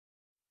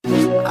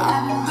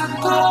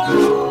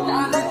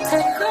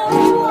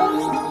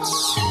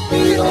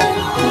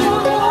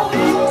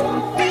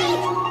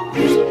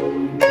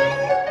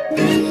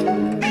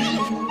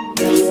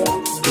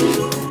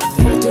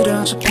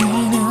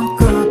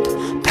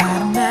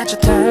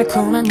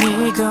달콤한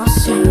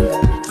이곳은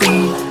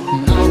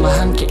너와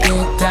함께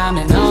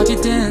있다면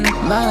어디든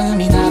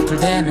마음이 나쁠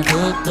때면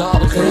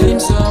불러올 그림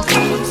속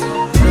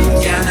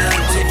야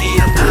나한테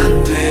이러면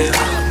안 돼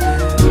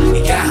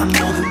네가 한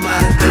모든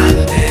말은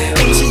안 돼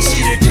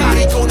진실을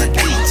가리고 난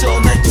잊어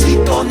날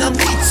찍고 난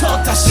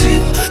미쳐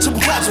다시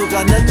전부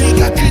가져가 난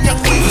네가 그냥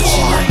미쳐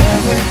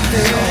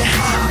Everything,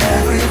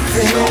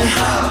 everything,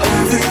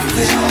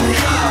 everything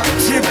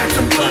제발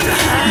좀 꺼져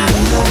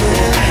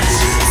너는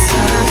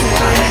사랑해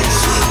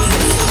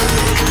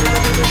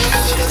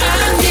I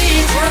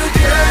need you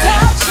girl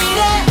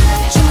덕질해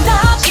좀 더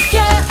깊게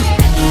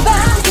이밤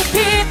깊이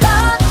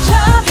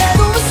뻗쳐가고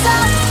있어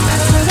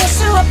숨을 수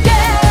없게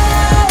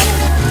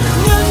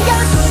눈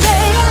감고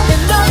내가 내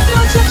너도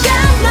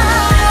찾잖아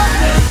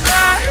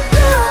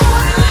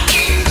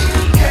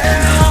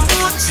너무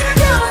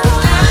차가워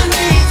I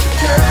need you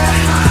girl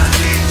I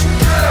need you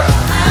girl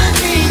I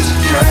need you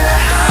girl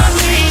I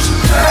need you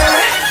girl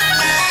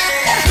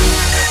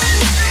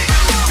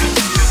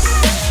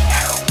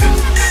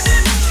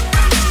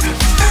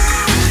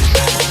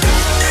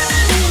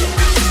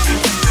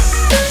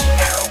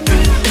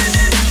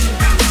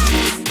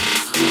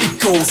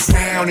goes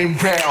round and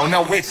round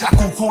나 왜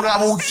자꾸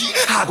돌아오지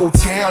하고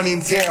down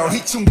and down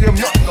이쯤되면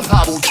너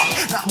바보지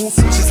나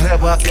무슨 짓을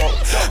해봐도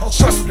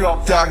어쩔 수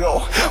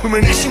없다고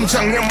왜냐면 네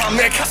심장 내 맘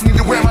내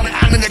가슴인데 왜 말을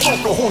안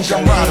하냐고 또 혼자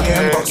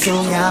말해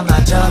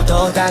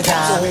복숭아마저도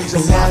다가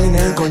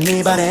빛나는 꽃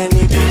입안에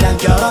네 빛난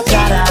겨로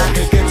따라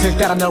그 끝을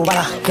따라 널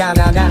와라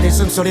가난한 네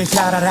숨소리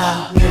잘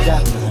알아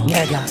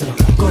내가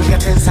꿀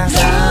같은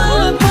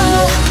상상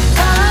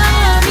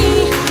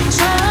아니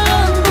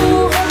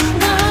전부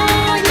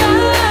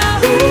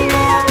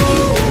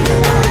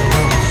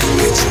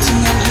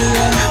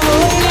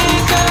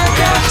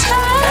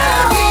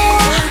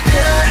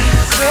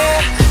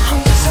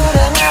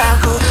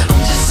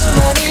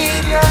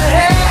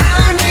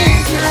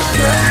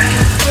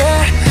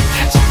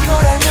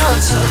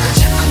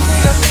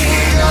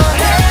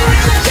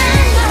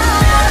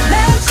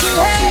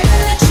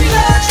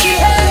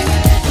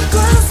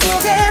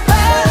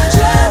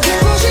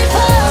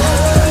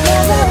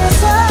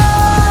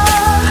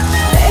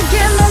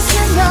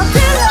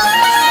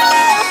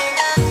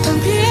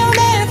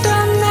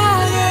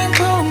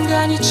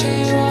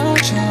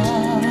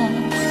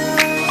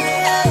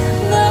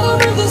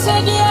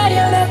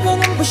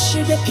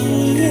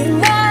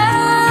피나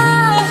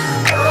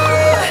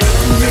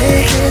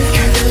내겐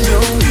그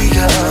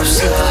용기가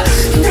없어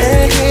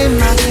내게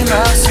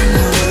마지막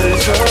선물을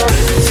줘